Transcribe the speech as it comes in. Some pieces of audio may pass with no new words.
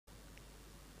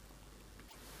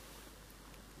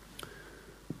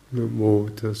Namo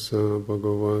tassa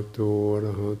bhagavato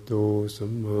arahato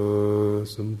samma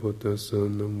sambuddhassa.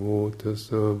 Namo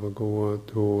tassa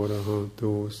bhagavato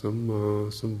arahato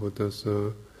samma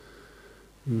sambuddhassa.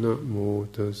 Namo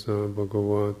tassa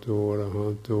bhagavato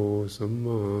arahato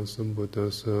samma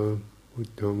sambuddhassa.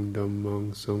 Buddhang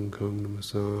dhammang sanghang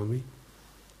namasami.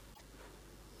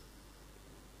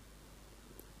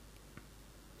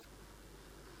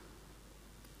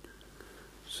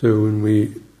 So when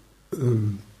we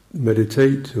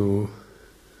meditate or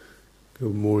go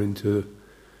more into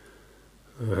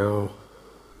how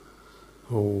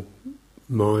whole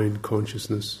mind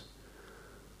consciousness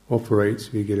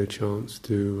operates, we get a chance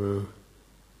to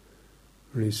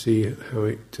really see how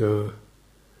it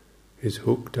is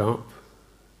hooked up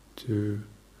to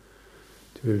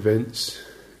events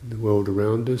in the world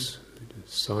around us,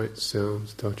 sights,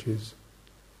 sounds, touches,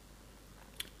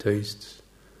 tastes,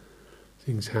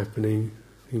 things happening,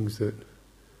 things that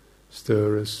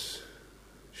stir us,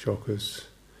 shock us,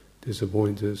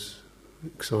 disappoint us,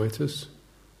 excite us.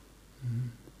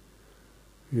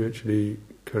 You're actually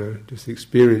kind of just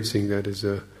experiencing that as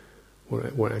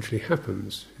what actually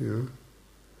happens, you know.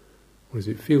 What does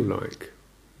it feel like?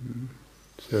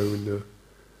 So when the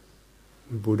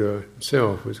Buddha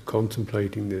himself was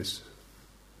contemplating this,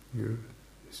 you know,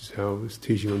 this is how his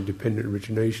teaching on dependent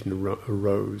origination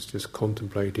arose, just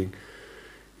contemplating,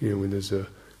 you know, when there's a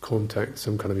contact,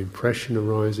 some kind of impression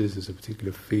arises, there's a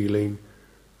particular feeling,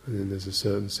 and then there's a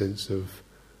certain sense of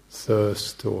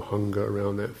thirst or hunger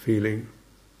around that feeling.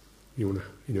 You want to,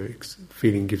 you know,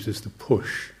 feeling gives us the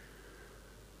push.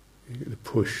 You get the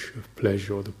push of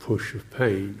pleasure or the push of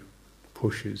pain,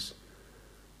 pushes,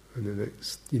 and then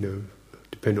that's, you know,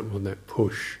 dependent on that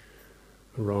push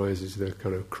arises the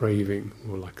kind of craving,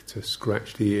 or like to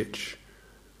scratch the itch,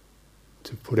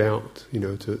 to put out, you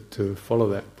know, to follow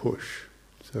that push.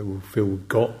 So we'll feel we've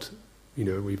got, you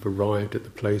know, we've arrived at the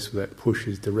place where that push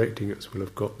is directing us. We'll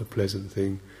have got the pleasant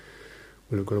thing,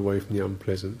 we'll have got away from the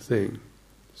unpleasant thing.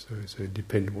 So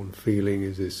dependent on feeling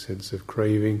is this sense of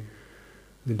craving.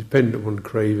 And dependent upon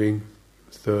craving,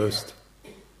 thirst,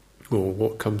 or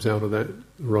what comes out of that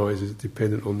arises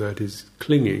dependent on that is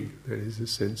clinging. That is a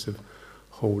sense of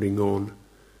holding on,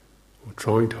 or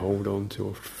trying to hold on to,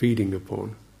 or feeding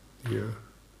upon. Yeah,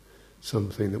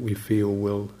 something that we feel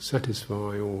will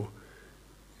satisfy, or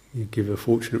you give a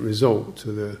fortunate result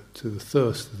to the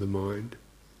thirst of the mind.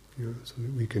 You know,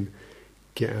 something we can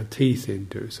get our teeth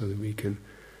into, something we can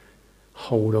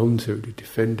hold on to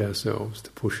defend ourselves,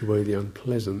 to push away the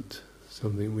unpleasant,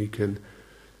 something we can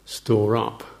store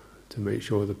up to make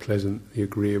sure the pleasant, the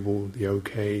agreeable, the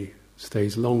okay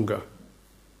stays longer.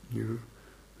 You know,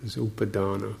 there's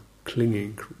upadana,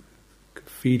 clinging,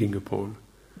 feeding upon.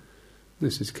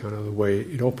 This is kind of the way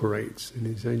it operates, and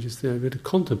it's just able to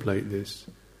contemplate this.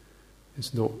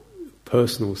 It's not a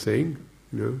personal thing,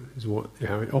 you know, it's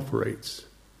how it operates.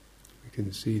 We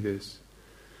can see this.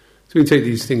 So we can take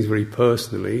these things very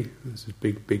personally. There's a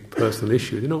big personal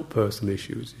issue. They're not personal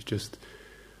issues, it's just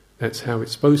that's how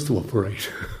it's supposed to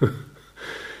operate. You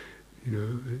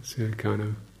know, it's a kind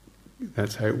of,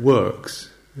 that's how it works.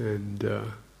 And,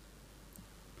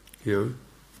 you know,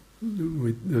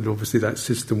 and obviously that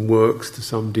system works to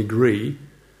some degree,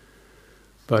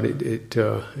 but it's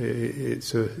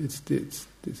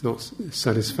not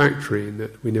satisfactory in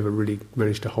that we never really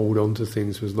manage to hold on to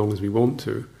things for as long as we want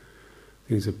to.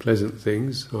 Things are pleasant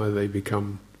things, either they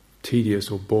become tedious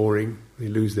or boring, they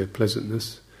lose their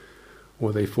pleasantness,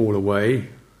 or they fall away,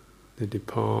 they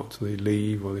depart, or they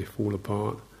leave, or they fall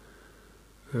apart.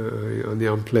 And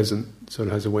the unpleasant sort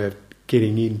of has a way of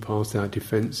getting in past our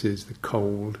defences, the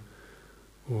cold,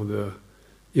 or the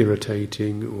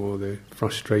irritating, or the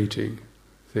frustrating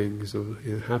things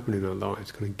that happen in our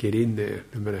lives, kind of get in there,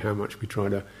 no matter how much we try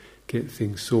to get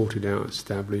things sorted out,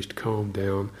 established, calmed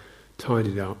down,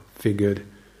 tidied up, figured,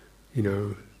 you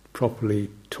know, properly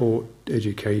taught,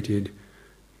 educated,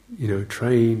 you know,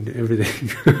 trained, everything.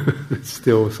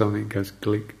 Still something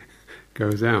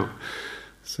goes out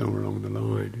somewhere along the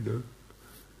line, you know.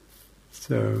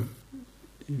 So,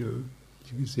 you know,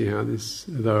 you can see how this,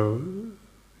 though,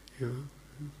 you know,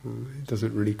 it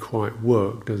doesn't really quite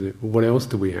work, does it? Well, what else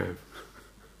do we have?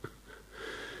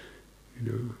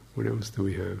 You know, what else do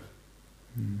we have?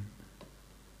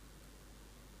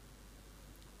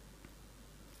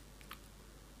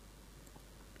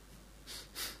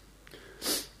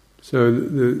 So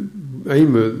the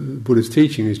aim of the Buddha's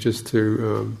teaching is just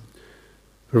to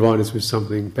provide us with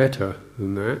something better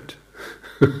than that.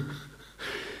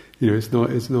 You know, it's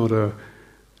not a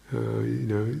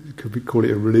call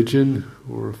it a religion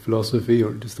or a philosophy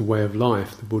or just a way of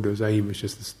life. The Buddha's aim is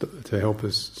just to help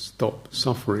us stop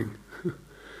suffering.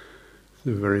 It's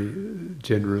a very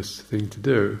generous thing to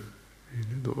do.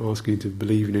 Not asking you to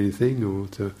believe in anything or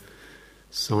to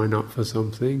sign up for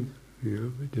something,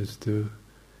 but just to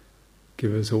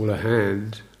give us all a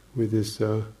hand with this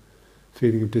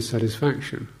feeling of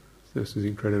dissatisfaction. This is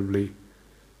incredibly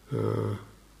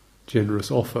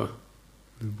generous offer.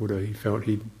 The Buddha, he felt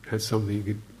he had something he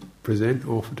could present,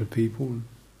 offer to people,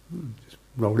 and just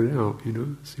roll it out,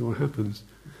 see what happens.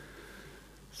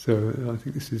 So I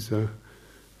think this is a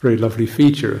very lovely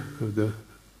feature of the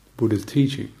Buddha's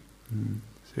teaching.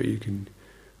 So you can,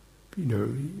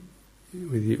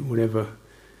 with whatever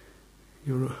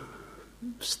your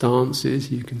stance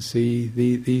is, you can see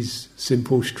these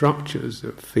simple structures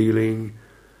of feeling,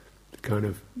 kind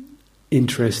of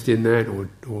interest in that,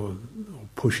 or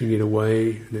pushing it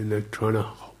away, and then they're trying to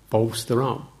bolster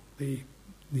up the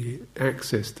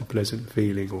access to pleasant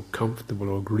feeling, or comfortable,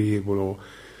 or agreeable, or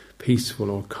peaceful,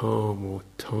 or calm, or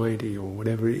tidy, or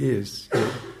whatever it is.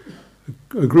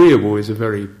 Agreeable is a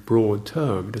very broad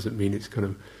term. It doesn't mean it's kind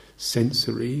of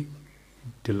sensory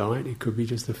delight. It could be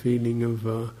just a feeling of,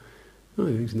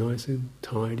 it's nice and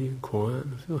tidy and quiet,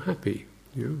 and I feel happy.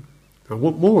 I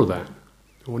want more of that.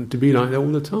 I want it to be like that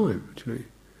all the time, actually.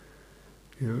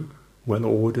 Well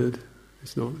ordered.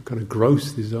 It's not a kind of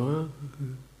gross desire.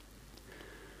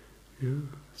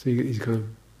 So you get these kind of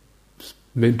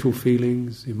mental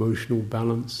feelings, emotional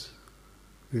balance.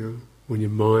 When your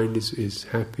mind is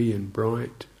happy and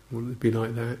bright, I want it to be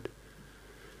like that.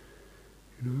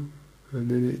 And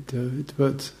then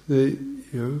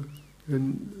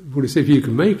and Buddha said, if you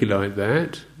can make it like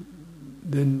that,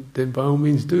 then by all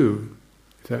means do.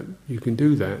 If that you can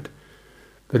do that.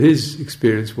 But his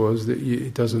experience was that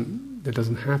that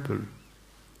doesn't happen.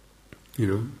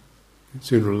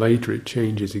 Sooner or later it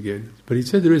changes again. But he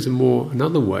said there is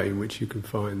another way in which you can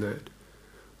find that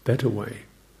better way.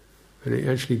 And it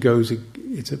actually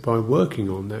it's by working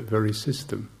on that very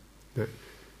system, that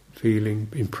feeling,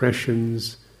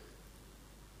 impressions,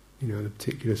 the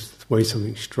particular way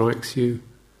something strikes you,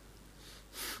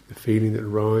 the feeling that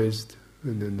arises,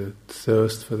 and then the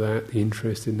thirst for that, the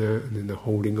interest in that, and then the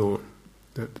holding on,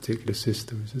 that particular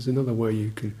system. So there's another way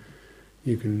you can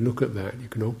look at that, you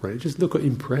can operate. Just look at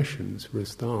impressions for a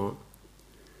start.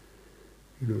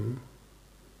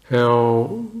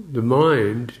 How the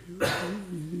mind,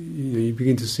 you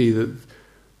begin to see that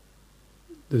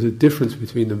there's a difference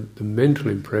between the mental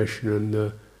impression and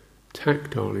the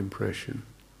tactile impression.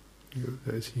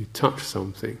 As you touch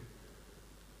something,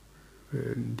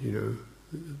 and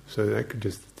so that could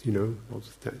just,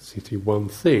 that seems to be one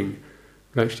thing,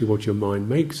 but actually what your mind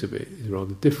makes of it is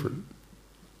rather different.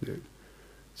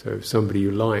 So if somebody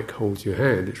you like holds your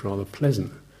hand, it's rather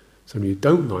pleasant. Somebody you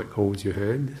don't like holds your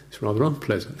hand, it's rather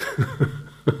unpleasant.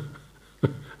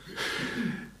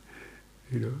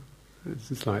 It's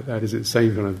just like that. Is it the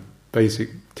same kind of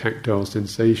basic tactile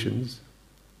sensations?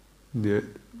 Yet,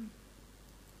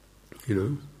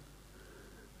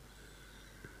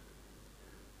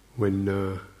 when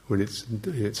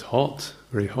it's hot,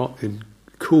 very hot, and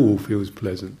cool feels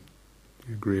pleasant,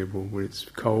 agreeable. When it's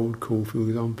cold, cool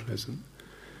feels unpleasant.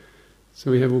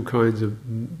 So we have all kinds of,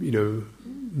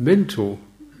 mental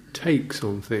takes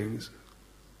on things.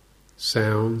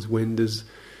 Sounds, when does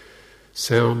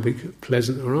sound be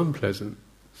pleasant or unpleasant?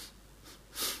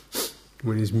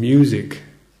 When is music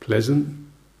pleasant?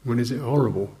 When is it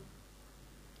horrible?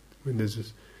 When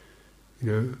there's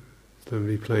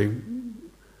somebody playing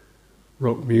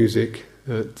rock music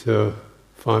at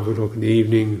 5 o'clock in the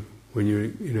evening when you're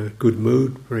in a good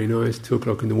mood, very nice. 2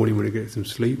 o'clock in the morning when you get some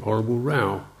sleep, horrible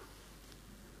row,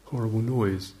 horrible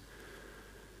noise.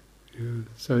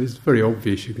 So it's very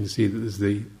obvious. You can see that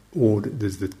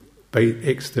there's the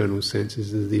external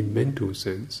senses, there's the mental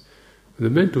sense, and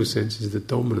the mental sense is the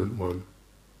dominant one,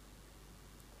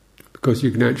 because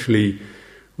you can actually,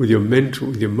 with your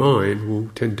mind, will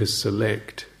tend to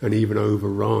select and even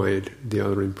override the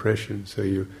other impression. So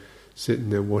you're sitting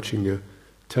there watching a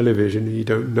television and you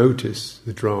don't notice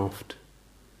the draft.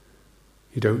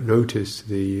 You don't notice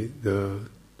the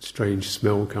strange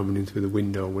smell coming in through the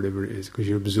window or whatever it is, because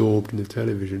you're absorbed in the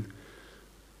television.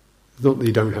 It's not that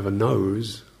you don't have a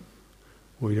nose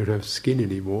or you don't have skin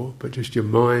anymore, but just your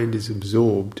mind is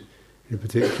absorbed in a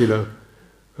particular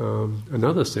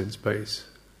another sense base.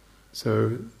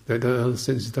 So that other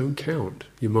senses don't count.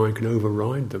 Your mind can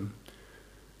override them.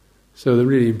 So the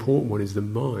really important one is the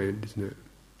mind, isn't it?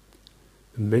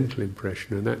 The mental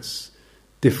impression, and that's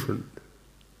different.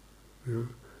 And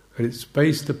it's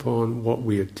based upon what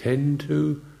we attend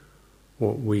to,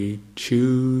 what we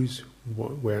choose,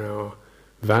 where our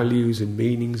values and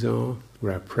meanings are,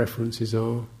 where our preferences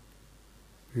are.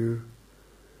 Yeah.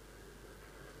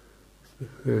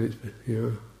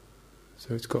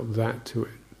 So it's got that to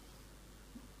it.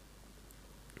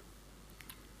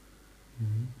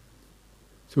 Mm-hmm.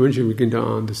 So once you begin to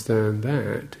understand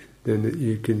that, then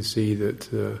you can see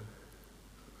that,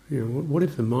 what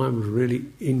if the mind was really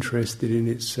interested in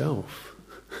itself?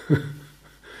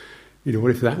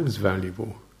 What if that was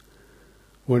valuable?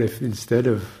 What if instead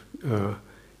of,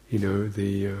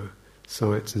 the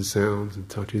sights and sounds and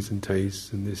touches and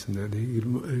tastes and this and that,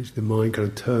 the mind kind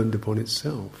of turned upon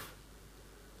itself,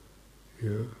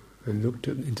 and looked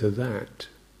into that.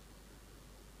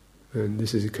 And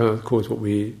this is, of course, what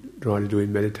we try to do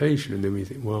in meditation. And then we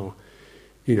think, well,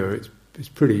 it's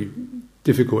pretty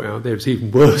difficult out there. It's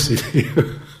even worse in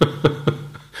here.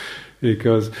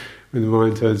 Because when the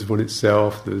mind turns upon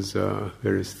itself, there's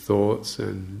various thoughts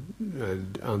and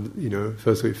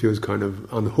first of all it feels kind of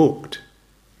unhooked,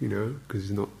 because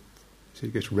it's not, so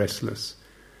it gets restless.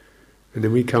 And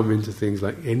then we come into things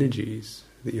like energies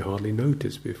that you hardly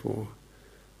noticed before.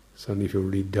 Suddenly you feel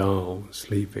really dull,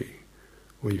 sleepy,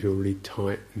 or you feel really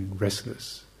tight and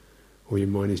restless, or your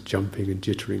mind is jumping and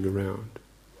jittering around.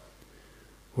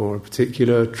 Or a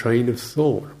particular train of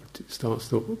thought starts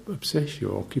to obsess you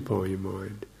or occupy your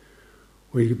mind.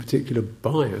 Or a particular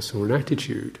bias or an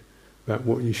attitude about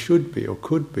what you should be or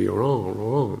could be or are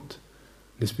or aren't.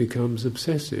 This becomes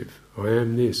obsessive. I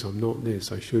am this, I'm not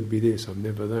this, I should be this, I'm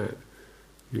never that.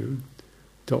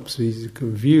 Adopts these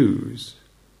views.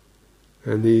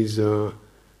 And these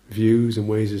views and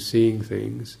ways of seeing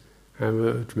things have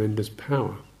a tremendous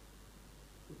power.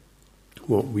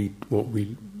 What we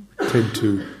tend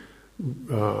to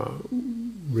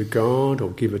regard or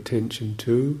give attention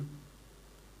to,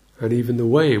 and even the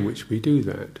way in which we do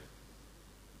that.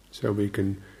 So we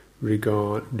can look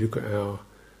at our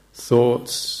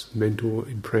thoughts, mental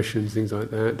impressions, things like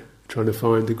that, trying to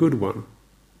find the good one.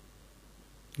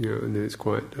 And then it's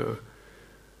quite,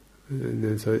 and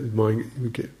then so mind we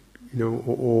get,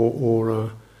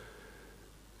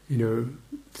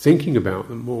 thinking about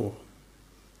them more,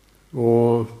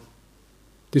 or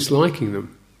disliking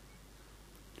them.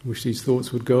 Wish these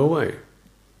thoughts would go away.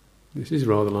 This is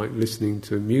rather like listening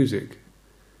to music.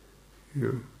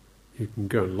 You can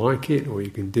go and like it or you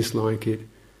can dislike it.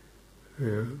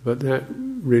 But that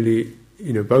really,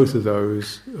 both of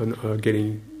those are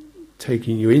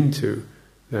taking you into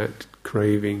that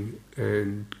craving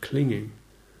and clinging.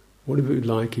 What if it would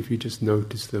like if you just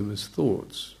notice them as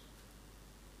thoughts?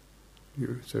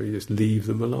 So you just leave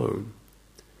them alone.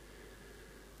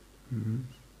 Mm-hmm.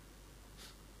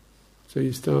 So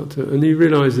you start to, and you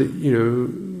realise that,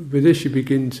 with this you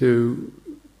begin to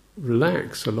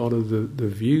relax a lot of the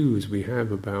views we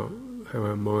have about how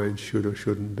our mind should or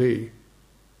shouldn't be.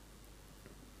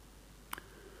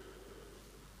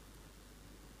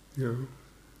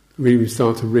 We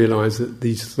start to realise that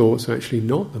these thoughts are actually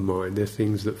not the mind, they're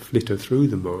things that flitter through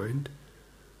the mind,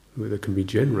 that can be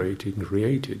generated and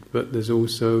created, but there's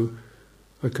also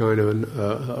a kind of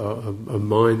a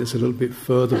mind that's a little bit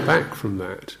further back from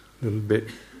that, a little bit,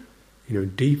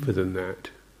 deeper than that,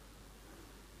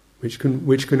 which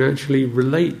can actually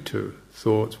relate to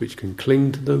thoughts, which can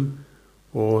cling to them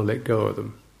or let go of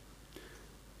them.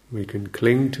 We can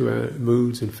cling to our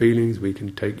moods and feelings, we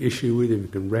can take issue with them, we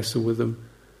can wrestle with them,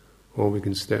 or we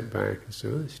can step back and say,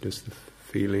 it's just the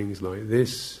feelings like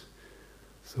this,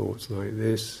 thoughts like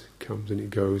this, comes and it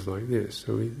goes like this.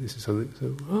 So this is something,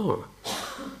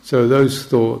 so those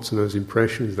thoughts and those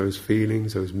impressions, those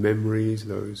feelings, those memories,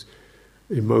 those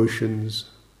emotions,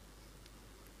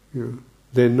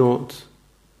 they're not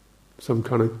some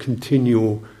kind of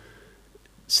continual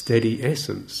steady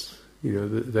essence.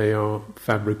 They are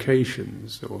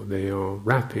fabrications, or they are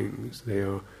wrappings, they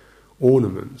are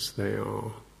ornaments, they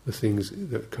are the things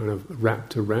that kind of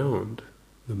wrapped around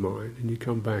the mind. And you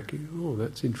come back,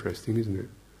 that's interesting, isn't it?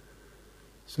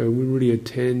 So when we really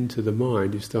attend to the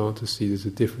mind, you start to see there's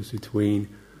a difference between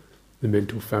the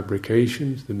mental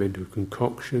fabrications, the mental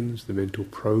concoctions, the mental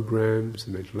programs,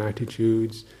 the mental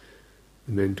attitudes,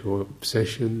 the mental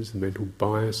obsessions, the mental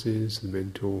biases, the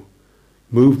mental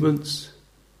movements,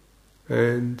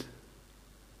 and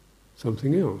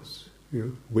something else,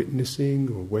 witnessing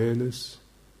or awareness.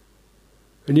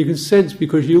 And you can sense,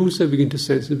 because you also begin to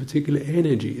sense a particular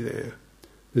energy there.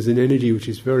 There's an energy which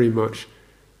is very much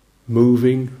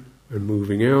moving and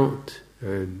moving out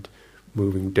and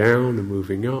moving down and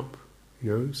moving up.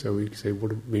 So we say, what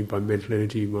do we mean by mental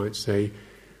energy? You might say,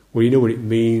 well, you know what it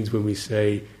means when we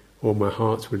say, my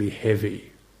heart's really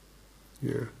heavy.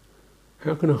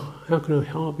 how can a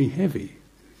heart be heavy?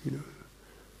 You know,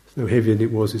 it's no heavier than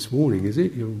it was this morning, is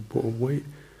it? You put on weight.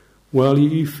 Well,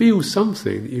 you feel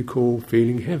something that you call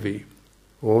feeling heavy,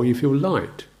 or you feel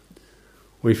light,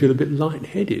 or you feel a bit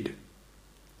light-headed.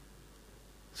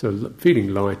 So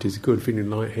feeling light is good, feeling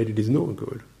light-headed is not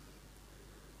good.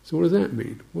 So what does that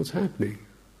mean? What's happening?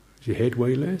 Does your head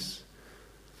weigh less?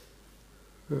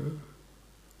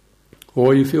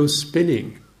 Or you feel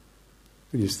spinning,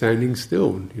 and you're standing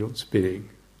still, and you're not spinning.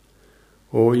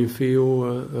 Or you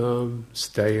feel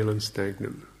stale and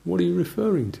stagnant. What are you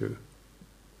referring to?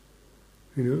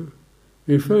 You know,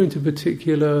 you're referring to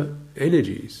particular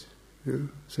energies. You know?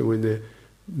 So when the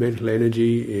mental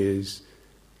energy is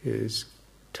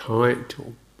tight,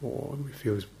 or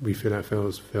we feel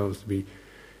ourselves to be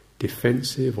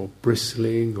defensive or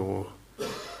bristling or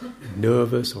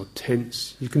nervous or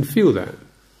tense, you can feel that.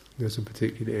 There's a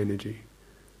particular energy.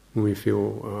 When we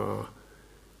feel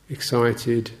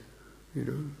excited, you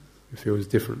know, it feels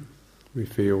different. We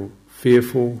feel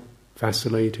fearful,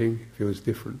 vacillating, it feels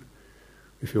different.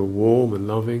 We feel warm and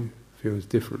loving, it feels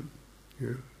different. You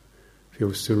know,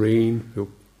 feel serene, feel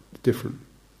different.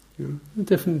 You know,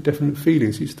 different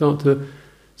feelings. You start to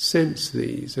sense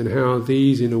these, and how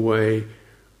these, in a way,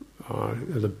 are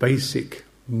the basic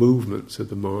movements of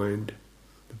the mind,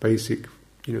 the basic,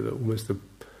 you know, almost the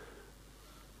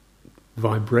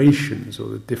vibrations, or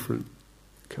the different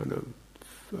kind of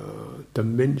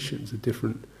dimensions, the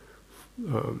different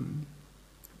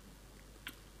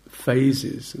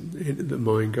phases that the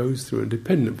mind goes through, and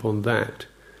dependent upon that,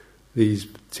 these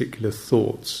particular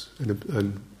thoughts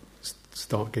and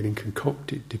start getting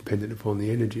concocted, dependent upon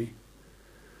the energy.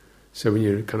 So when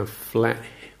you're in a kind of flat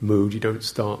mood, you don't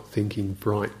start thinking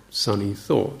bright, sunny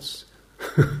thoughts.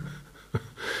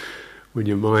 When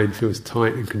your mind feels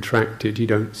tight and contracted, you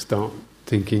don't start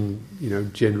thinking, you know,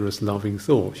 generous, loving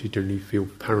thoughts. You generally feel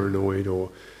paranoid, or,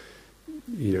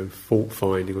 you know,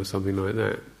 fault-finding or something like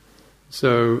that.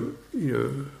 So,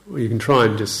 you know, you can try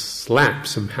and just slap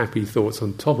some happy thoughts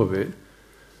on top of it,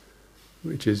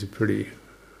 which is a pretty,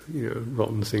 you know,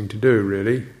 rotten thing to do,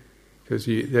 really, because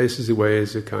this is a way,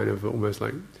 as a kind of almost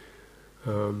like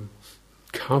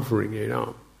covering it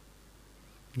up.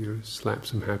 You know, slap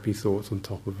some happy thoughts on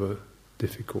top of a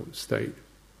difficult state.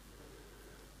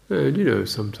 And, you know,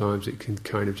 sometimes it can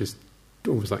kind of just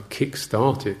almost like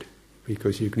kick-start it,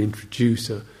 because you can introduce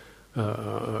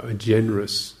a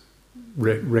generous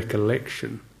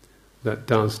recollection that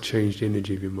does change the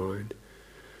energy of your mind.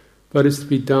 But it's to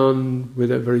be done with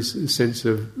that very sense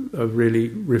of really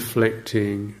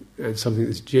reflecting, and something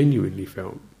that's genuinely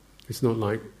felt. It's not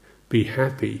like, be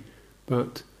happy,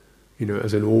 but, you know,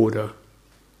 as an order,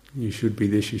 you should be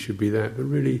this, you should be that, but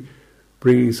really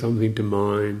bringing something to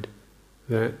mind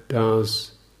that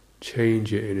does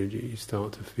change your energy. You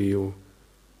start to feel,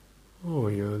 oh,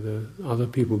 you know, the other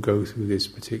people go through this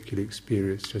particular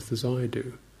experience just as I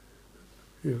do.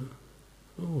 You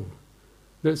know, oh,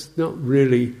 that's not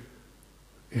really,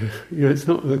 you know, it's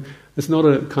not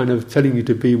a kind of telling you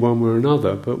to be one way or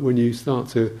another, but when you start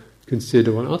to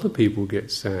consider, when other people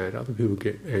get sad, other people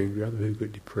get angry, other people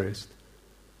get depressed,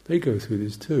 they go through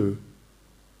this too.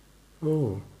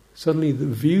 Oh, suddenly the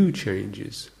view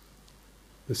changes.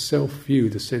 The self-view,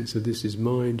 the sense of this is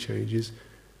mine, changes,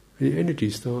 and the energy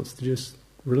starts to just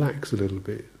relax a little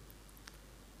bit.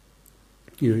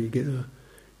 You know, you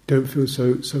don't feel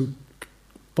so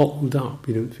bottled up.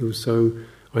 You don't feel so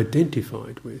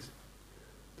identified with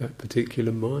that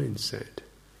particular mindset.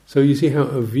 So you see how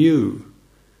a view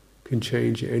can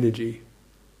change your energy,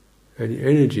 and the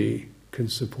energy can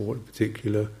support a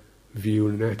particular view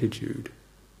and attitude.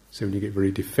 So when you get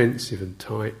very defensive and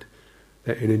tight,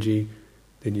 that energy,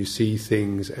 then you see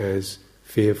things as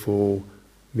fearful,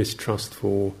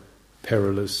 mistrustful,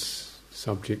 perilous,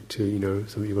 subject to, you know,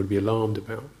 something you've got to be alarmed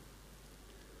about.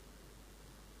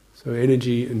 So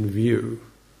energy and view,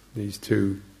 these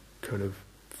two kind of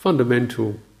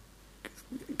fundamental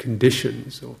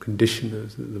conditions or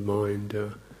conditioners that the mind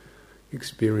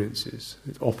experiences,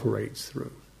 it operates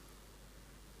through.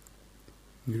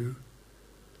 You know?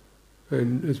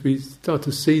 And as we start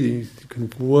to see these, you can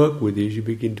work with these, you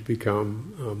begin to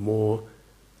become more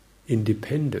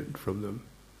independent from them,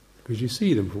 because you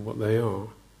see them for what they are.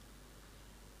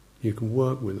 You can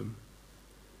work with them.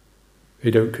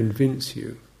 They don't convince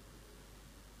you.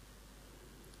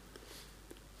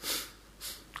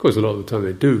 Of course, a lot of the time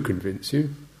they do convince you.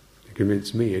 They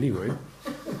convince me anyway.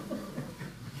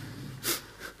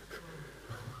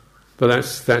 But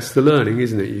that's the learning,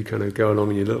 isn't it? You kind of go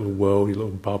along in your little world, your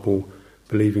little bubble,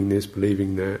 believing this,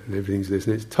 believing that, and everything's this,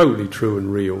 and it's totally true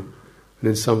and real. And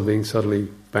then something suddenly,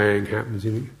 bang, happens,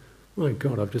 and you think, my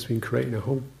God, I've just been creating a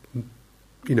whole,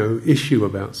 issue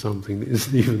about something that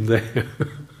isn't even there.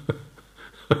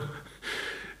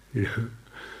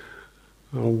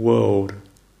 Our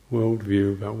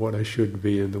worldview about what I should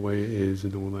be and the way it is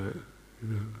and all that.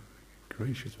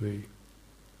 Gracious me.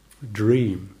 A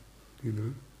dream,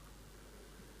 you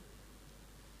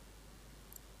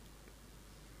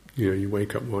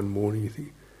wake up one morning, you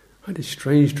think, I had a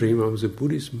strange dream I was a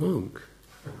Buddhist monk.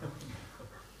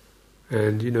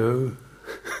 And, and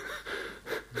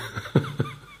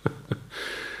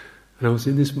I was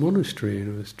in this monastery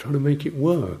and I was trying to make it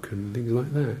work and things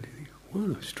like that. You think,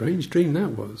 what a strange dream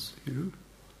that was,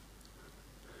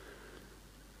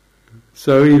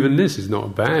 So even this is not a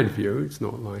bad view. It's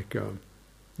not like,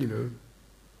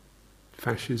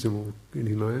 fascism or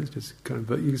anything like that. It's just kind of,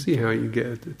 but you can see how you get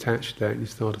attached to that and you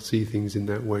start to see things in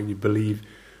that way and you believe,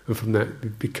 and from that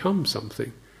it becomes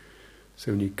something.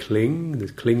 So when you cling, the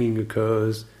clinging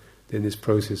occurs, then this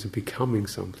process of becoming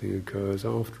something occurs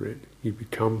after it. You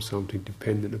become something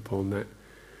dependent upon that.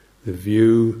 The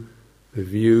view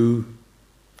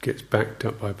gets backed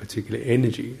up by a particular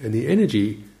energy, and the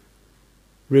energy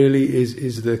really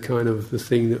is the kind of the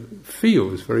thing that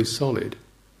feels very solid.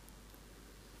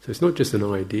 So it's not just an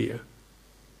idea.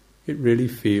 It really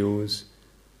feels,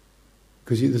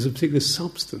 because there's a particular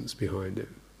substance behind it.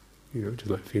 Just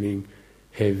like feeling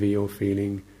heavy or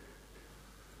feeling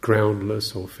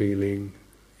groundless or feeling,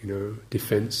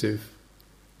 defensive.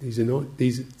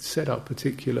 These set up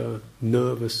particular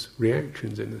nervous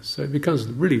reactions in us. So it becomes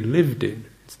really lived in.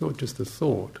 It's not just a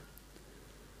thought.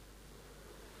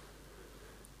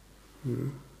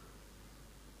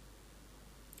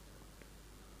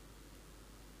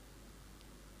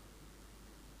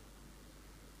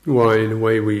 Why, in a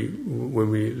way, when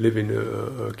we live in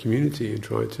a community and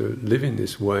try to live in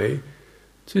this way,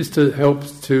 just to help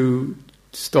to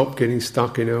stop getting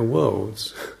stuck in our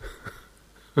worlds.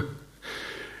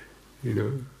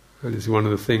 And it's one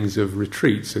of the things of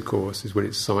retreats, of course, is when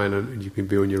it's silent and you can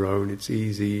be on your own. It's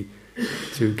easy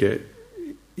to get,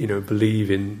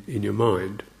 believe in your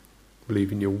mind,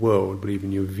 believe in your world, believe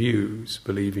in your views,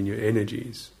 believe in your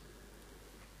energies.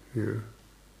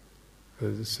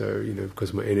 So,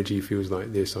 because my energy feels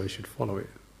like this, I should follow it.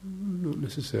 Not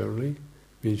necessarily. It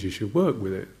means you should work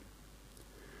with it.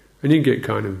 And you get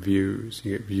kind of views.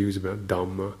 You get views about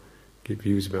Dhamma, you get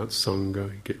views about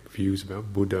Sangha, you get views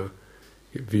about Buddha,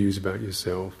 you get views about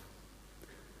yourself,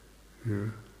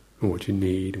 and what you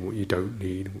need and what you don't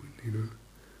need,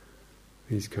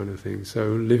 these kind of things. So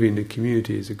living in a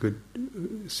community is a good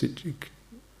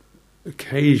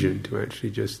occasion to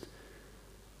actually just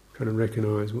kind of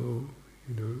recognise, well,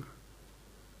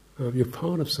 you're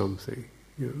part of something,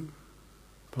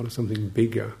 part of something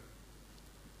bigger.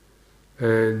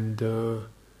 And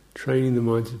training the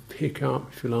mind to pick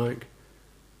up, if you like,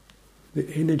 the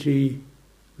energy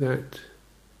that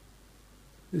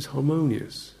is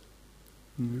harmonious,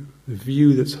 the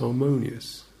view that's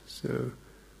harmonious. So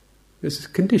there's a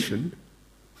condition,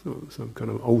 it's not some kind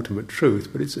of ultimate truth,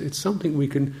 but it's something we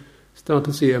can start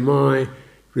to see. Am I,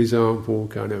 for example,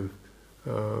 kind of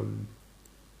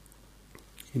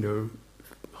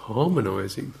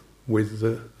harmonising with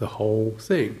the whole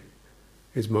thing?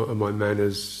 Are my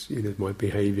manners, my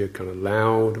behaviour kind of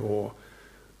loud or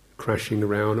crashing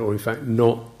around, or in fact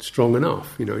not strong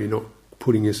enough? You're not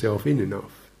putting yourself in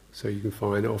enough. So you can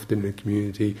find often in a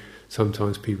community,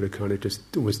 sometimes people are kind of just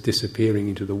almost disappearing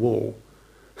into the wall.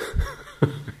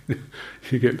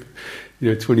 You get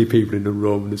 20 people in a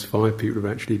room and there's 5 people who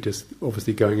are actually just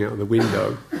obviously going out of the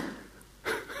window.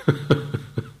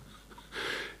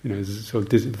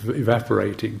 Sort of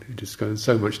evaporating. Just going,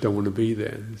 so much don't want to be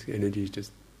there. The energy is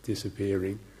just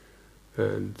disappearing,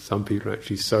 and some people are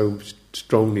actually so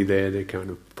strongly there they're kind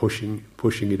of pushing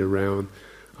it around.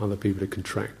 Other people are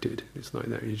contracted. It's like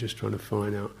that. You're just trying to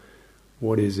find out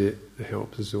what is it that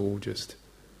helps us all just,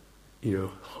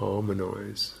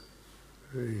 harmonise.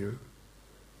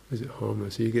 Is it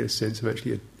harmonise? So you get a sense of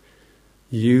actually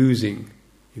using,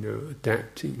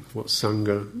 adapting what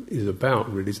Sangha is about.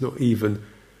 Really, it's not even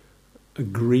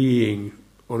agreeing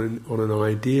on an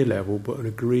idea level, but an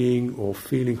agreeing or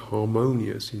feeling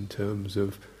harmonious in terms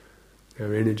of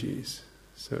our energies.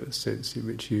 So a sense in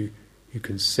which you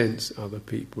can sense other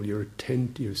people, you're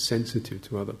sensitive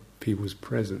to other people's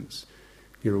presence,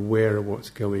 you're aware of what's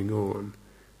going on,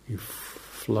 you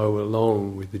flow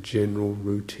along with the general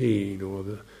routine or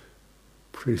the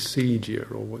procedure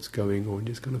or what's going on,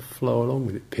 just kind of flow along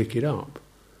with it, pick it up,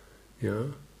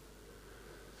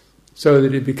 so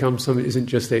that it becomes something that isn't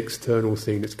just the external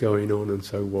thing that's going on and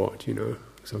so what, so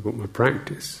I've got my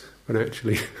practice, but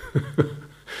actually,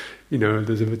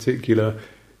 there's a particular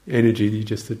energy that you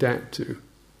just adapt to.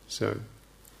 So,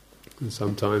 and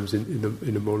sometimes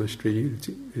in a monastery,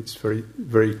 it's very,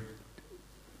 very.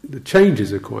 The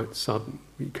changes are quite sudden.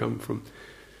 We come from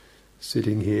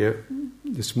sitting here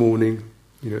this morning,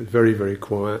 very, very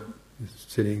quiet,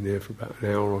 sitting there for about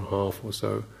an hour and a half or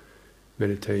so,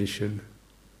 meditation,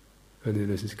 and then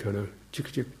there's this kind of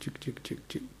chick, chick, chick, chick, chick,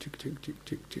 chick, chick, chick, chick,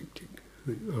 chick, chick, chick.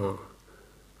 Ah,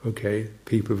 okay,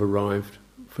 people have arrived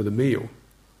for the meal,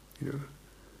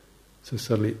 So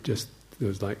suddenly there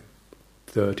was like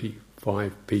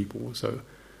 35 people or so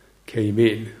came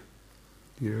in,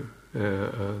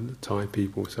 the Thai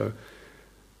people. So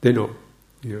they're not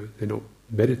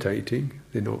meditating.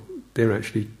 They're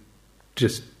actually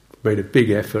just made a big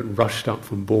effort, rushed up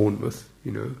from Bournemouth,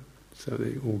 So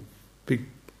they all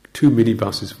 2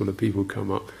 minibuses full of people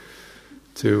come up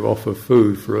to offer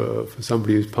food for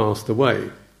somebody who's passed away.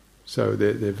 So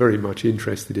they're very much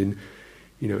interested in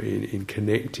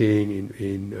connecting,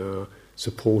 in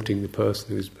supporting the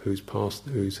person whose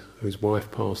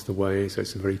wife passed away. So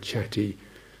it's a very chatty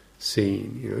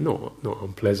scene, not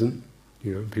unpleasant.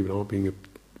 People aren't being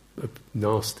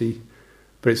nasty,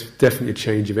 but it's definitely a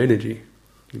change of energy.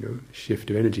 Shift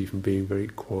of energy from being very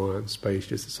quiet and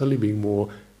spacious to suddenly being more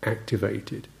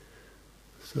activated.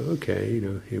 So okay,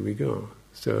 here we go.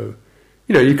 So,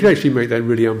 you can actually make that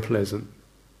really unpleasant.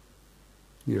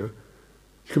 You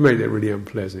can make that really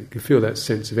unpleasant. You can feel that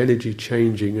sense of energy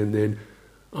changing, and then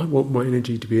I want my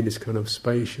energy to be in this kind of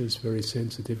spacious, very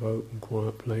sensitive, open,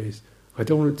 quiet place. I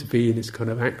don't want it to be in this kind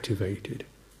of activated.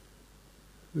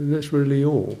 And that's really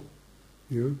all.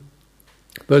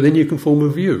 But then you can form a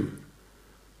view.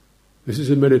 This is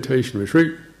a meditation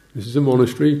retreat. This is a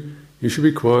monastery. You should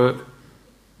be quiet.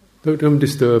 Don't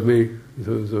disturb me.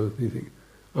 So you think,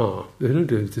 they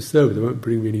don't disturb me. They won't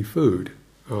bring me any food.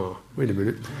 Wait a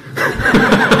minute.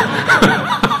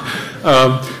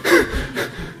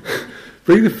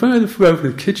 Bring the food over to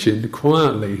the kitchen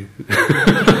quietly.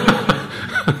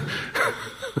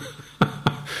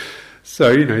 So,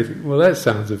 you think, well, that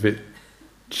sounds a bit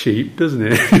cheap, doesn't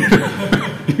it?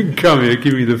 You can come here,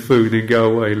 give me the food, and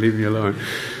go away, leave me alone.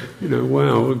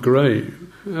 Wow, great.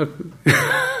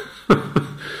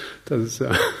 Doesn't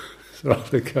sound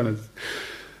rather kind of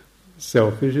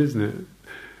selfish, isn't it?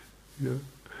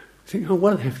 Think,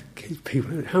 what have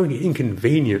people? How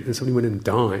inconvenient that somebody went and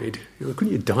died.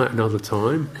 Couldn't you die at another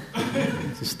time?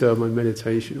 Disturb my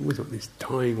meditation. Always got this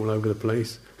dying all over the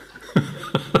place.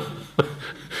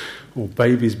 Or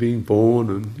babies being born,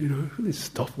 and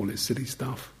stop all this silly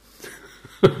stuff.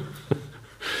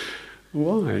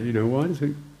 Why? Why does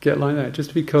it get like that?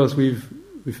 Just because we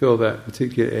feel that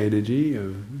particular energy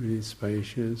of really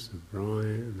spacious and bright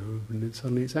and open, and then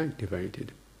suddenly it's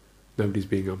activated. Nobody's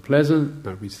being unpleasant,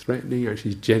 nobody's threatening,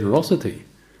 actually generosity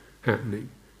happening.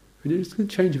 And it's a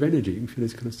change of energy, you can feel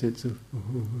this kind of sense of,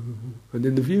 and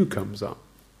then the view comes up.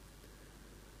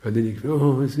 And then you go,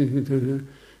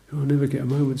 I'll never get a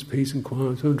moment's peace and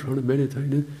quiet, so I'm trying to meditate.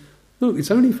 And look,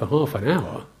 it's only for half an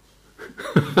hour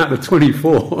out of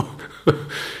 24.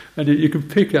 And you can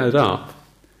pick that up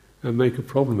and make a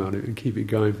problem out of it and keep it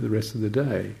going for the rest of the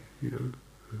day,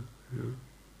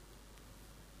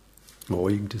 Or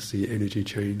you can just see energy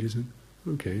changes and,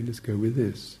 okay, let's go with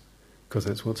this. Because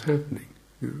that's what's happening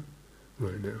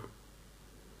right now.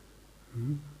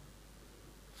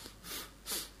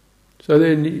 So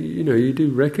then, you do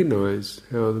recognise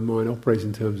how the mind operates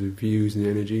in terms of views and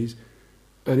energies,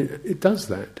 and it does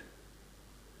that.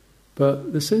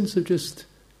 But the sense of just,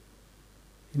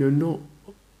 not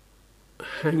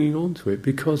hanging on to it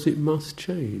because it must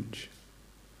change.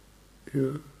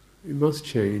 It must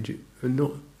change, and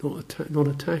not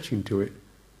attaching to it.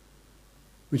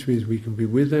 Which means we can be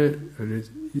with it, and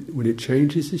when it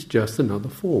changes, it's just another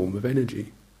form of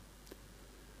energy.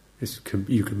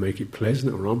 You can make it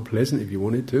pleasant or unpleasant if you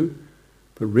wanted to,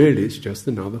 but really it's just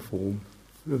another form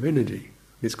of energy.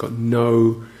 It's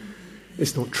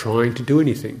not trying to do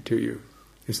anything to you.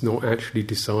 It's not actually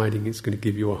deciding it's going to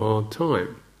give you a hard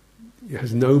time. It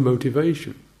has no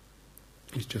motivation.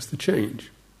 It's just a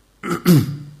change.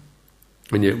 And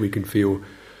yet we can feel,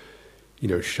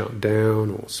 shut down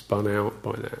or spun out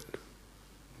by that.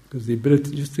 Because the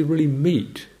ability just to really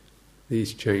meet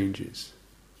these changes.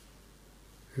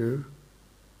 I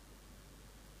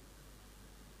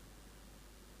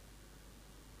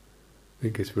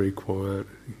think it's very quiet.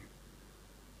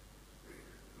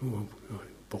 I'm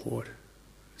bored.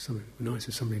 Something nice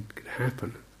or something could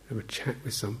happen. Have a chat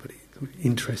with somebody. Something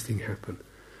interesting happen.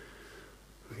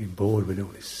 I'm getting bored with all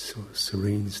this sort of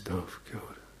serene stuff.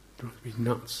 God, it drives me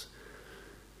nuts.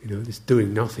 This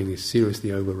doing nothing is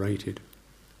seriously overrated.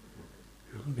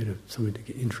 a bit of something to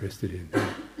get interested in.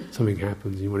 Something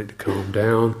happens, you want it to calm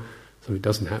down. Something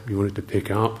doesn't happen, you want it to pick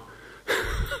up.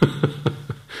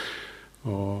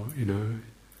 Or,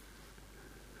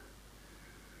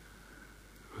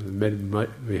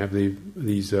 we have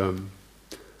these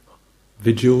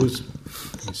vigils.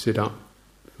 We sit up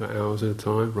for hours at a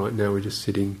time. Right now we're just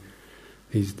sitting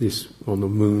this on the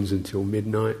moons until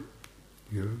midnight.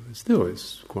 Still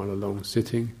it's quite a long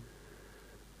sitting.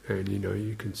 And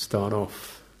you can start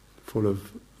off full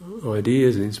of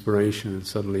ideas and inspiration, and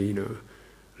suddenly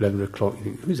 11 o'clock you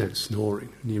think, who's that snoring?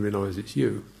 And you realise it's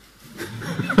you.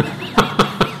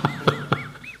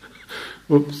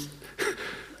 Whoops.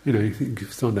 You think you're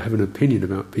starting to have an opinion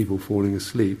about people falling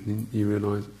asleep, and you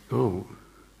realise, oh,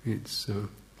 it's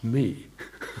me.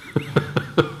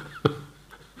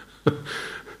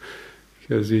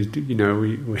 Because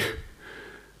the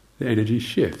energy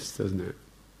shifts, doesn't it?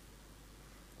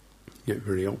 You get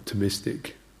very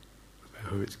optimistic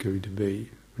about how it's going to be,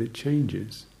 but it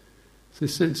changes. It's a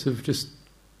sense of just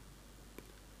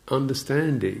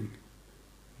understanding,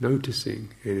 noticing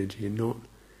energy, and not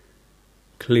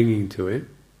clinging to it,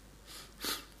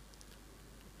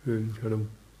 and kind of,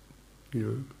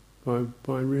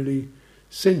 by really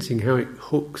sensing how it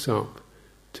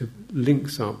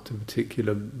links up to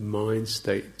particular mind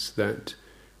states that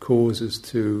cause us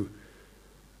to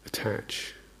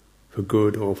attach, for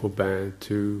good or for bad,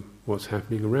 to what's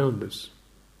happening around us.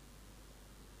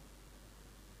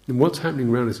 And what's happening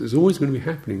around us is always going to be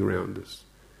happening around us.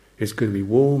 It's going to be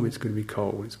warm, it's going to be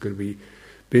cold, it's going to be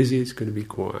busy, it's going to be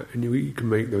quiet. And you can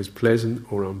make those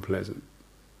pleasant or unpleasant.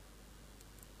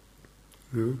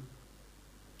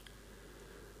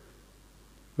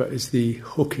 But it's the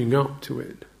hooking up to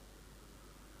it,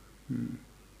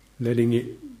 letting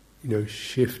it,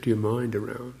 shift your mind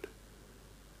around.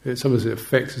 And sometimes it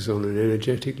affects us on an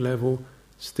energetic level.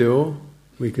 Still,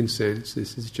 we can sense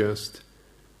this is just,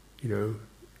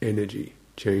 energy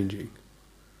changing.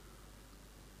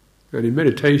 And in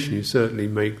meditation, you certainly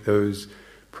make those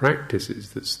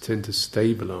practices that tend to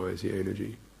stabilize your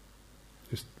energy.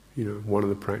 Just, one of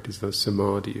the practices of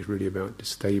samadhi is really about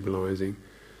destabilizing,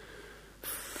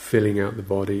 filling out the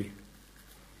body,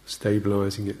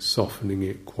 stabilizing it, softening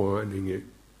it, quietening it,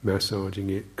 massaging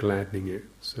it, gladdening it.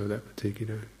 So that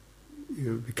particular,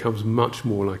 becomes much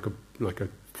more like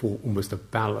almost a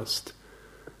ballast,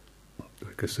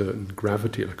 like a certain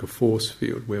gravity, like a force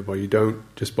field, whereby you don't,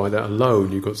 just by that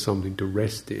alone, you've got something to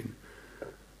rest in.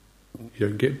 You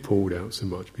don't get pulled out so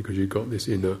much because you've got this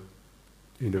inner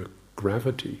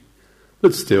gravity.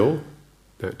 But still,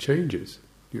 that changes.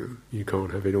 You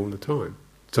can't have it all the time.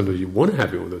 Sometimes you want to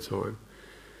have it all the time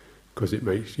because it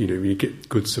makes, when you get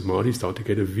good samadhi, you start to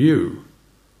get a view.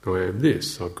 I am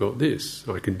this, I've got this,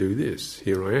 I can do this,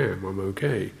 here I am, I'm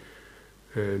okay,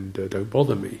 and don't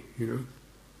bother me,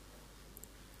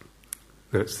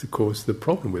 That's, of course, the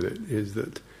problem with it, is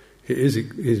that it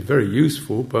is very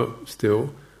useful, but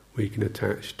still we can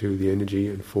attach to the energy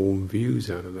and form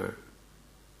views out of that.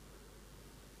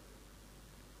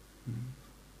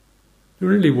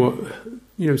 Really what,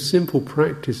 simple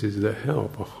practices that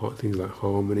help are things like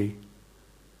harmony,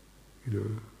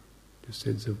 the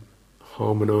sense of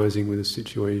harmonizing with a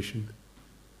situation,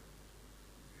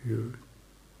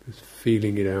 just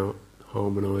feeling it out,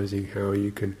 harmonizing, how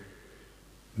you can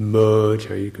merge,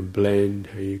 how you can blend,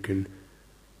 how you can,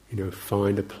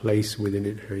 find a place within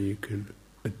it, how you can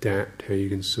adapt, how you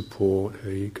can support, how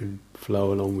you can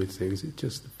flow along with things. It's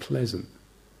just pleasant,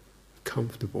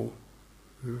 comfortable,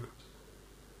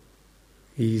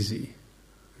 easy,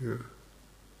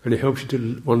 and it helps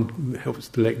you helps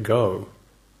to let go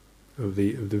of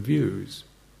the views,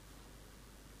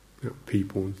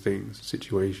 people and things,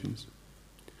 situations.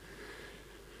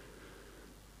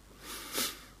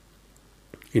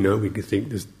 We could think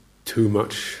there's too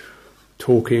much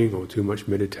talking, or too much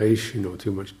meditation, or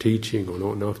too much teaching, or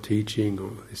not enough teaching,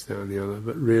 or this, that, and the other.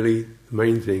 But really, the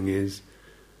main thing is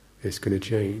it's going to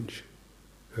change,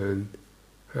 and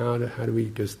how do we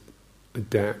just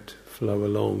adapt, flow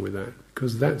along with that?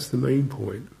 Because that's the main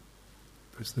point.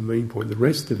 That's the main point. The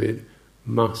rest of it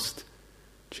must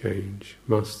change,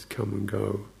 must come and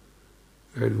go.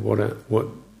 And what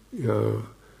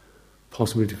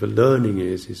possibility for learning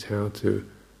is how to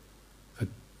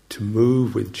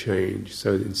move with change.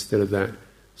 So that instead of that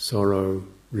sorrow,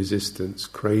 resistance,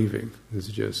 craving, there's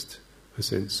just a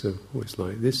sense of, it's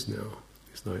like this now.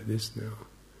 It's like this now.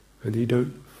 And you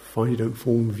don't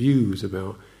form views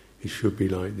about it should be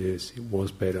like this, it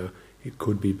was better, it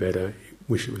could be better,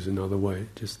 wish it was another way.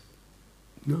 Just,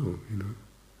 no,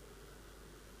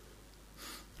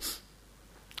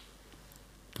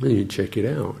 Then you check it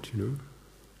out,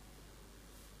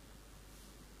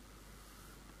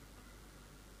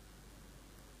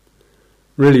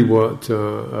 really what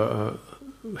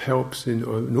helps in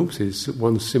obviously is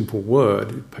one simple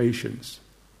word, patience,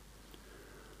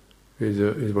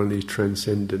 is one of these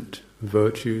transcendent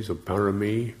virtues or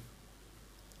parami,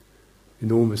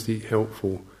 enormously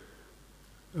helpful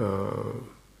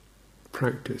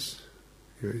practice.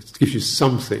 It gives you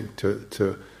something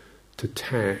to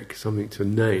tag, something to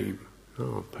name.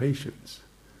 Oh, patience.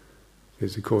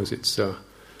 Because of course it's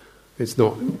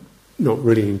not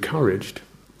really encouraged.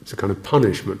 It's a kind of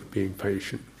punishment, being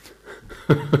patient.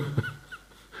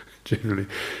 Generally,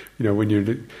 when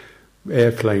you're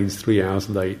airplane's 3 hours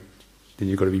late, then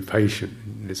you've got to be patient,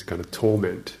 and it's a kind of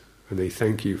torment. And they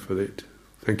thank you for it.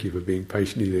 Thank you for being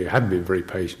patient. Either you haven't been very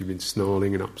patient, you've been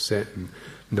snarling and upset and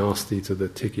nasty to the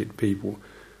ticket people.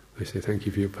 They say thank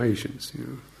you for your patience.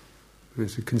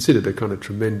 It's considered a kind of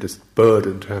tremendous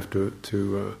burden to have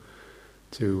to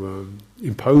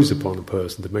impose upon a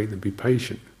person to make them be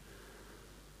patient.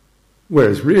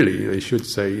 Whereas really, they should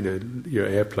say, your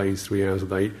airplane's 3 hours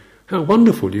late. How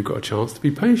wonderful! You've got a chance to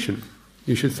be patient.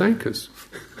 You should thank us.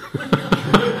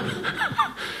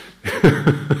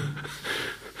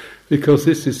 Because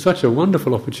this is such a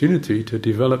wonderful opportunity to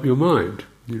develop your mind,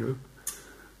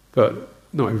 But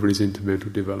not everybody's into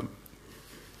mental development.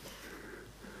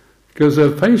 Because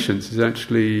patience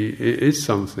is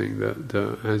something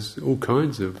that has all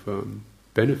kinds of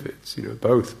benefits,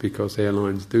 both because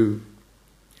airlines do,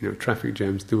 traffic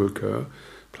jams do occur,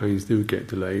 planes do get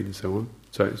delayed and so on.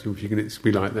 So if you're going to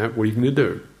be like that, what are you going to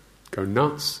do? Go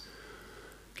nuts?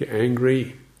 Get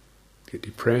angry? Get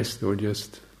depressed? Or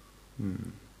just,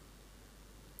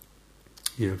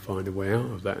 find a way out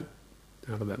of that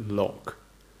lock?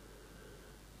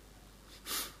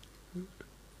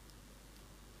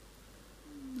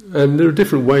 And there are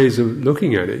different ways of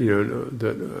looking at it,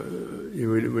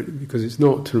 because it's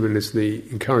not tremendously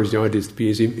encouraged. The idea is to be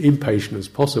as impatient as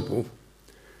possible.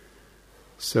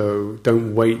 So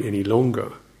don't wait any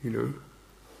longer, than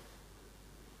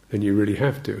you really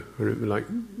have to.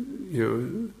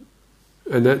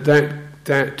 And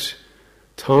that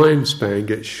time span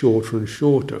gets shorter and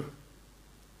shorter.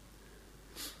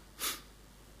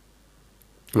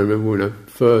 I remember when I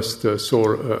first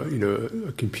saw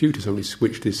a computer, somebody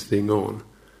switched this thing on,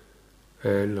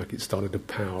 and it started to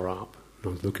power up. And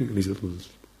I was looking at these little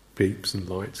beeps and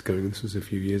lights going. This was a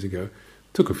few years ago.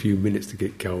 It took a few minutes to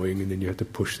get going, and then you had to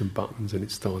push some buttons, and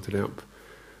it started up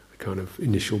a kind of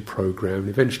initial program. And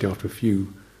eventually, after a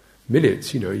few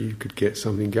minutes, you could get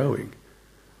something going.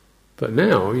 But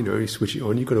now, you switch it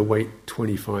on, you've got to wait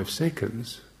 25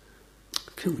 seconds.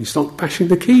 You start bashing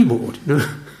the keyboard,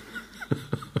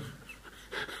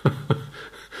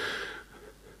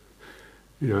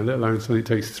 let alone something that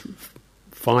takes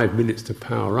 5 minutes to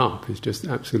power up is just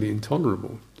absolutely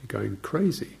intolerable. You're going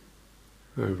crazy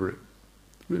over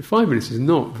it. 5 minutes is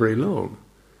not very long.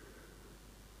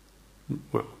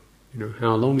 Well,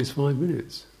 how long is 5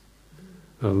 minutes?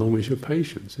 How long is your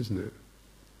patience, isn't it?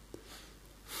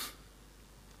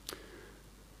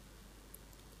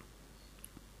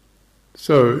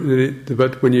 So,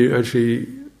 but when you actually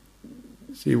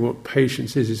see what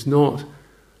patience is, it's not,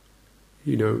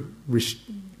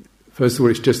 first of all,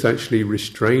 it's just actually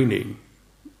restraining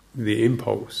the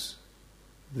impulse,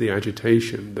 the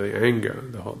agitation, the anger,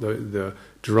 the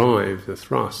drive, the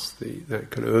thrust,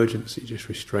 that kind of urgency, just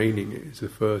restraining it is the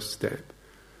first step.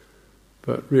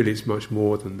 But really it's much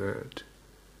more than that.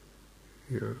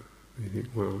 You think,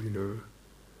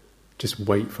 just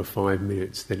wait for 5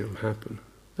 minutes, then it'll happen.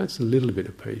 That's a little bit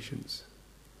of patience.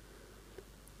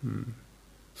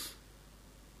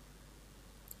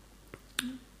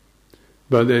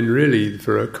 But then really,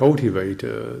 for a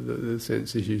cultivator, the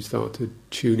sense is you start to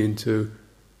tune into,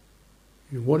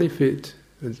 what if it's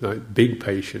like big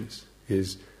patience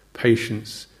is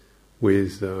patience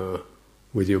with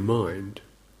your mind,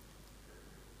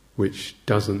 which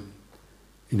doesn't,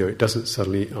 it doesn't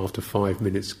suddenly after 5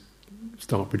 minutes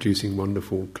start producing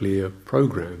wonderful, clear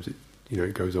programs.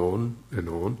 It goes on and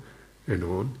on and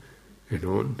on and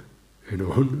on and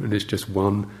on, and it's just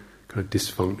one kind of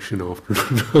dysfunction after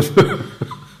another.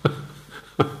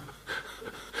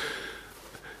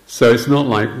 So it's not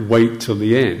like wait till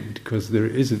the end, because there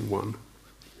isn't one.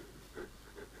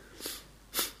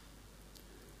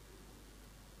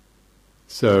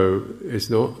 So it's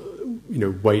not,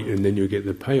 wait and then you get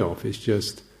the payoff. It's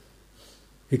just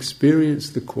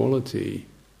experience the quality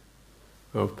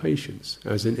of patience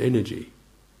as an energy,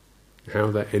 how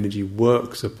that energy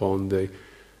works upon the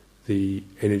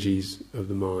energies of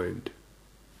the mind.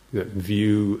 That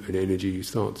view and energy, you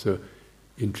start to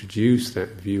introduce that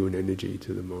view and energy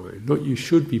to the mind. Not you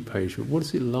should be patient, what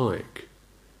is it like?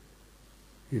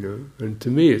 And to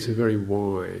me it's a very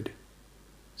wide,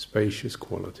 spacious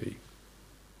quality.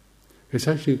 It's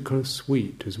actually kind of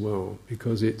sweet as well,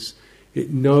 because it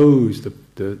knows the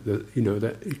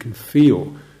that it can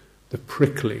feel the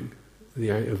prickling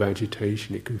of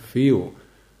agitation. It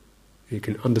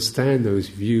can understand those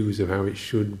views of how it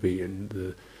should be,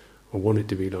 and I want it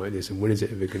to be like this, and when is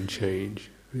it ever going to change?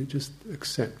 And it just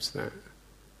accepts that,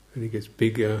 and it gets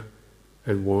bigger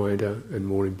and wider and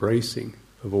more embracing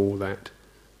of all that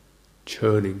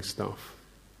churning stuff.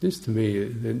 This, to me,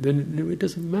 then it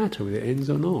doesn't matter whether it ends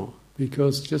or not,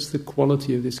 because just the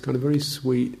quality of this kind of very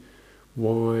sweet,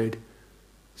 wide,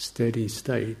 steady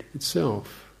state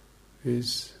itself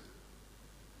is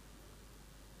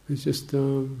just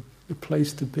a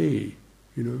place to be,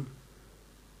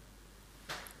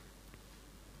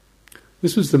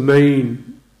 This was the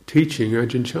main teaching.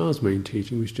 Ajahn Chah's main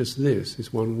teaching was just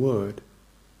this one word: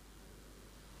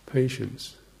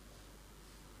 patience.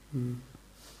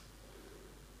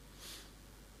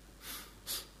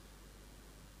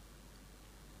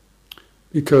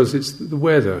 Because it's the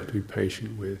weather to be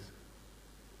patient with,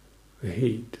 the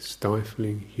heat,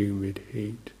 stifling, humid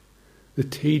heat, the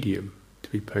tedium to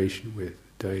be patient with,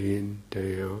 day in,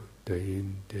 day out, day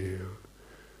in, day out.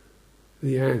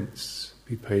 The ants,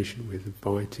 be patient with the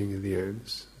biting of the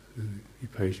ants, be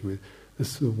patient with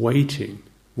the waiting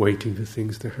for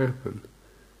things to happen,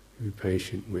 be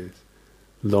patient with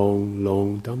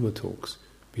long Dhamma talks,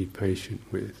 be patient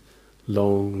with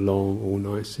long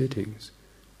all-night sittings,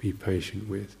 be patient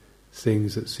with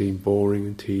things that seem boring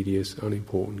and tedious,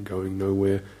 unimportant, going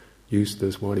nowhere,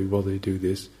 useless, why do you bother to do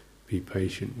this, be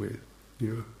patient with.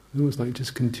 It was like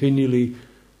just continually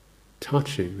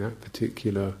touching that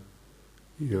particular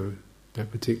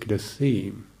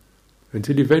theme,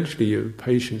 until eventually your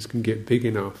patience can get big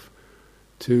enough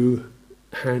to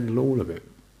handle all of it.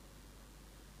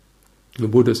 The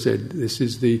Buddha said this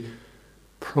is the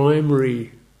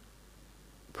primary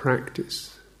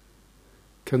practice.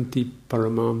 Kanti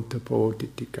paramam tapo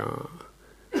titika.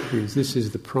 Means this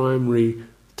is the primary.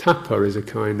 Tapa is a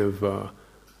kind of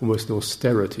almost an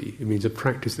austerity. It means a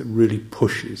practice that really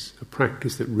pushes, a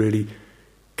practice that really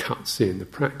cuts in, a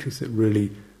practice that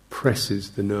really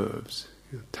presses the nerves.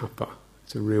 Tapa.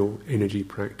 It's a real energy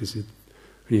practice. And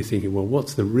you're thinking, well,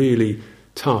 what's the really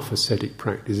tough ascetic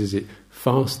practice? Is it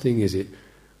fasting? Is it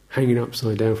hanging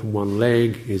upside down from one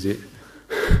leg? Is it,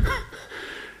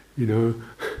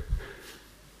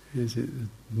 is it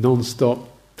non-stop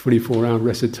 24-hour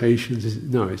recitations?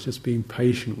 No, it's just being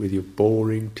patient with your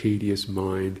boring, tedious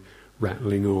mind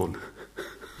rattling on.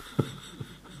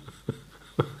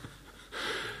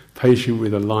 Patient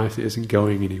with a life that isn't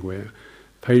going anywhere.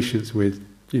 Patience with,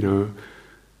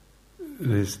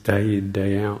 this day in,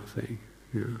 day out thing.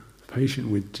 Patient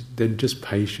with, then just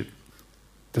patient.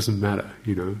 Doesn't matter,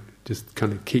 just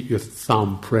kind of keep your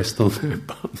thumb pressed on that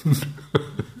button.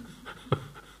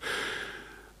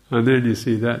 And then you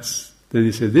see then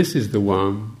you say this is the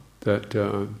one that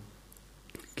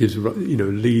gives,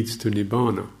 leads to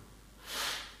nibbana.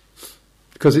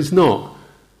 Because it's not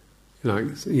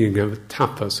like you have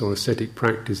tapas or ascetic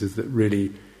practices that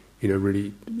really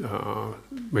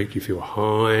make you feel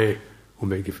high, or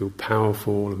make you feel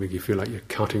powerful, or make you feel like you're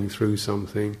cutting through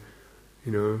something.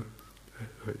 I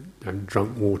haven't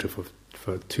drunk water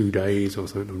for 2 days or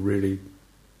something, and really,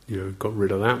 got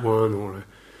rid of that one.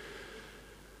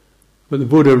 But the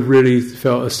Buddha really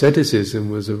felt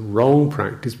asceticism was a wrong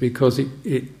practice because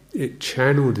it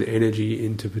channeled the energy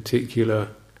into particular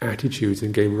attitudes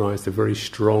and gave rise to very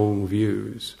strong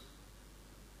views.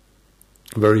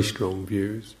 Very strong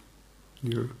views.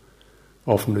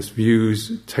 Often as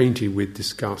views tainted with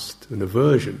disgust and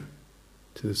aversion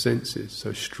to the senses,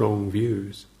 so strong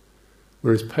views.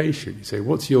 Whereas patient, you say,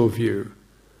 what's your view?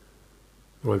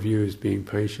 My view is being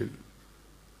patient.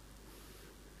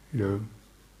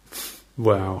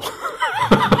 Wow.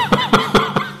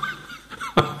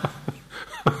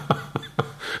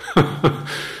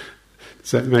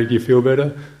 Does that make you feel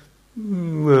better?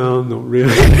 Well, not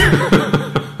really.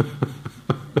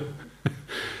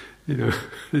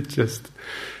 It just,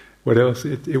 what else?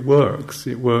 It works.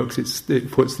 It works.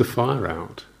 It puts the fire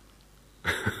out.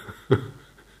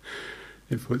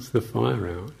 It puts the fire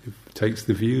out. It takes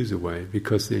the views away,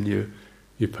 because then you're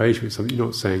patient with something. You're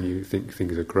not saying you think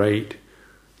things are great,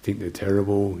 you think they're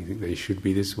terrible, you think they should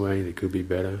be this way, they could be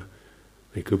better,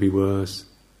 they could be worse,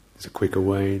 there's a quicker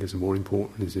way, there's a more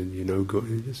important, there's no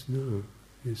good. Just no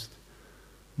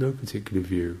particular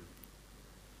view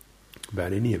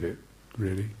about any of it,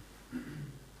 really.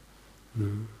 No.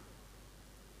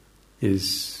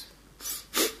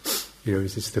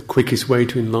 Is this the quickest way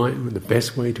to enlightenment, the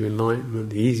best way to enlightenment,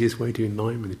 the easiest way to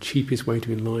enlightenment, the cheapest way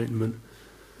to enlightenment?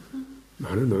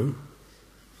 I don't know.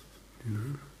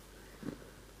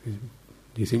 Do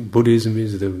you think Buddhism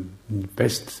is the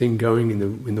best thing going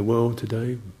in the world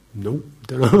today? Nope,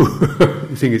 don't know.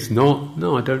 You think it's not?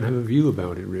 No, I don't have a view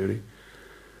about it really.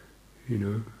 I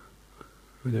don't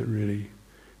really.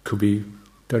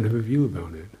 Don't have a view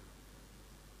about it.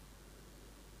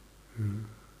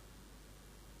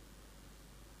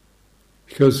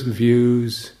 Because the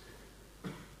views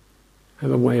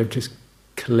have a way of just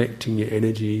collecting your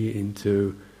energy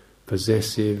into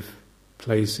possessive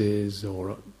places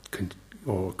or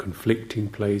conflicting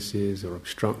places or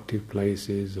obstructive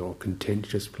places or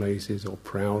contentious places or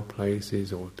proud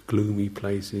places or gloomy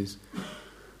places.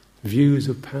 Views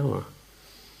of power.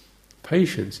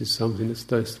 Patience is something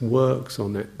that works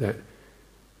on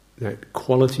that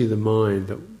quality of the mind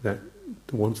that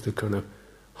wants to kind of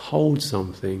hold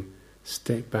something,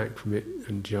 step back from it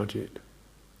and judge it.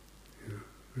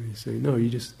 And you say, no, you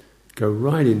just go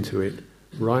right into it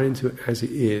as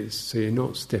it is, so you're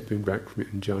not stepping back from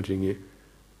it and judging it.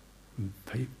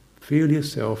 Feel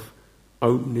yourself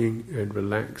opening and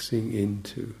relaxing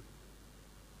into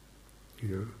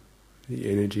the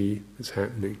energy that's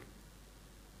happening,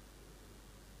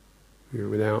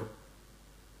 without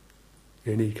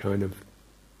any kind of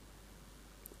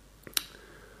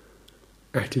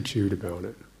attitude about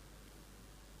it.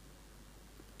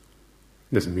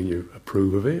 Doesn't mean you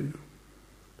approve of it,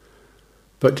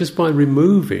 but just by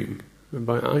removing and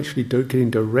by actually getting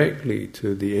directly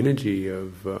to the energy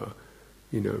of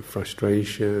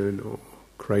frustration or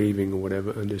craving or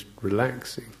whatever, and just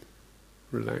relaxing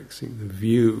the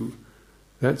view,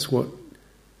 that's what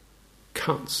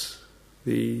cuts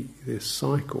this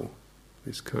cycle,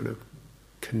 this kind of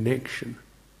connection.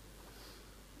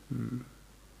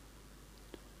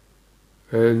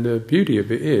 And the beauty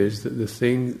of it is that the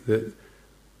thing that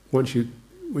when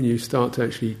you start to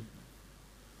actually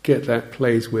get that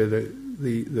place where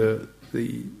the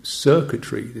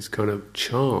circuitry, this kind of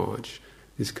charge,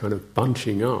 this kind of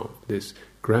bunching up, this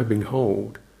grabbing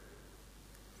hold,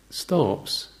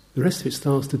 stops, the rest of it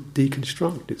starts to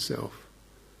deconstruct itself.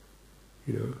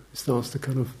 It starts to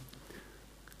kind of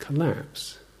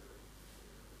collapse.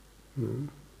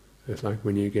 It's like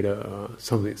when you get you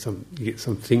get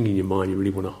something in your mind you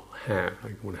really want to have,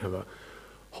 like you want to have a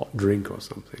hot drink or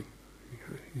something.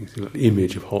 You see like the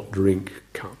image of hot drink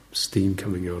cup, steam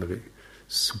coming out of it,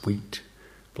 sweet,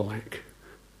 black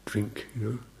drink,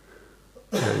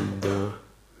 and there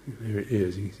it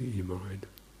is. You see in your mind.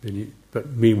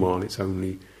 But meanwhile, it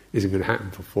isn't going to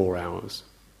happen for 4 hours.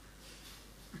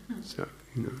 So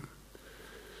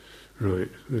right,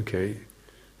 okay.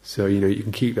 So you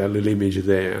can keep that little image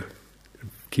there. It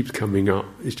keeps coming up.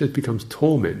 It just becomes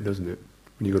torment, doesn't it?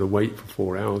 When you've got to wait for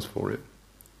 4 hours for it.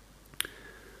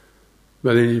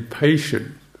 But then you're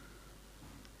patient.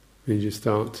 And you just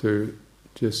start to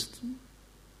just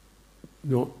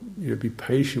not, be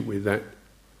patient with that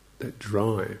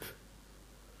drive.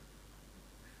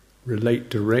 Relate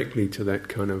directly to that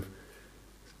kind of,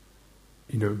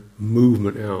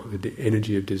 movement out, the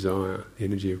energy of desire, the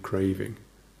energy of craving.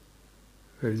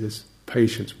 And this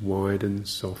patience widens,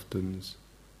 softens.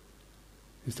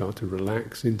 You start to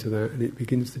relax into that, and it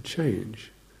begins to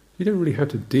change. You don't really have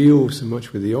to deal so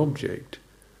much with the object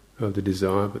of the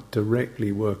desire, but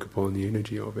directly work upon the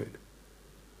energy of it,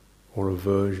 or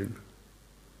aversion.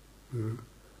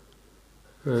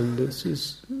 And this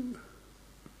is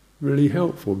really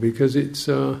helpful because it's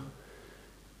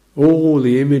all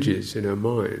the images in our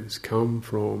minds come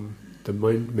from the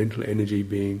mental energy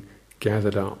being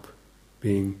gathered up,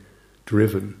 being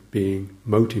driven, being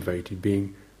motivated,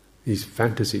 being these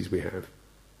fantasies we have.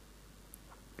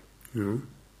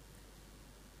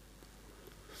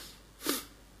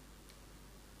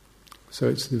 So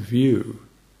it's the view.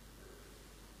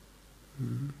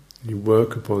 You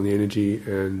work upon the energy,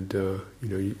 and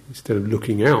instead of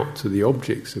looking out to the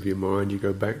objects of your mind, you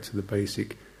go back to the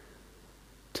basic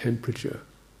temperature.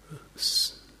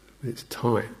 When it's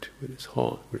tight, when it's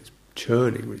hot, when it's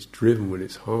churning, when it's driven, when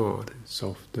it's hard, and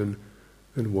soften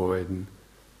and widen,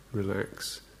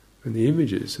 relax, and the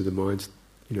images of the mind,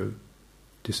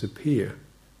 disappear,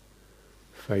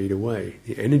 fade away.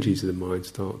 The energies of the mind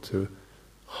start to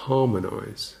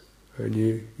harmonize, and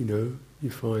you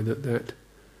find that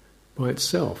by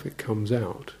itself it comes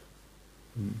out.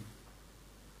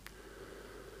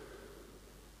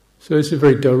 So it's a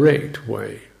very direct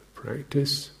way of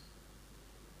practice.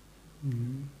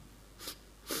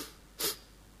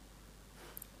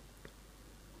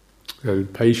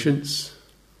 And patience,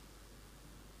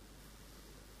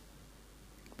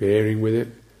 bearing with it,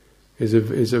 is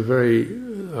a very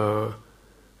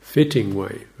fitting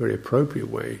way, very appropriate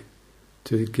way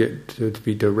to get to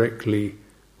be directly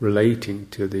relating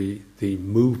to the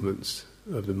movements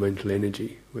of the mental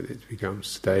energy, whether it becomes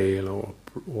stale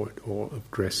or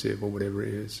aggressive or whatever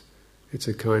it is. It's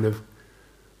a kind of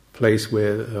place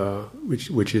where,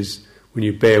 which is, when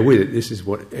you bear with it, this is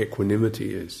what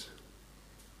equanimity is.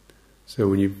 So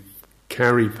when you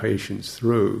carry patience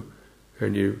through,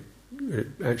 and it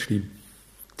actually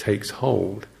takes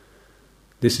hold,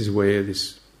 this is where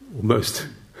this almost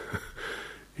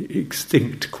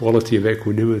extinct quality of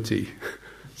equanimity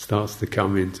starts to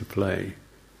come into play.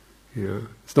 You know,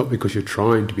 it's not because you're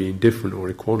trying to be indifferent or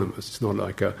equanimous. It's not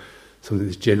like something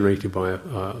that's generated by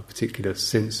a particular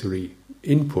sensory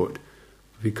input,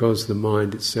 because the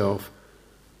mind itself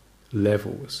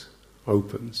levels,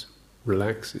 opens,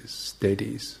 relaxes,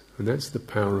 steadies, and that's the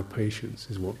power of patience,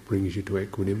 is what brings you to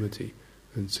equanimity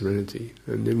and serenity.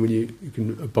 And then when you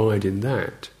can abide in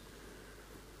that,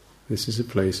 this is a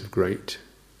place of great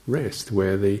rest,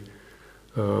 where the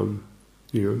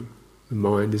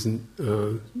mind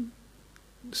isn't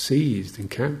seized and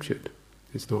captured.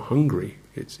 It's not hungry.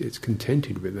 It's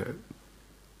contented with that.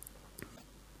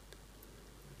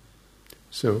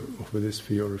 So offer this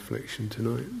for your reflection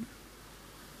tonight.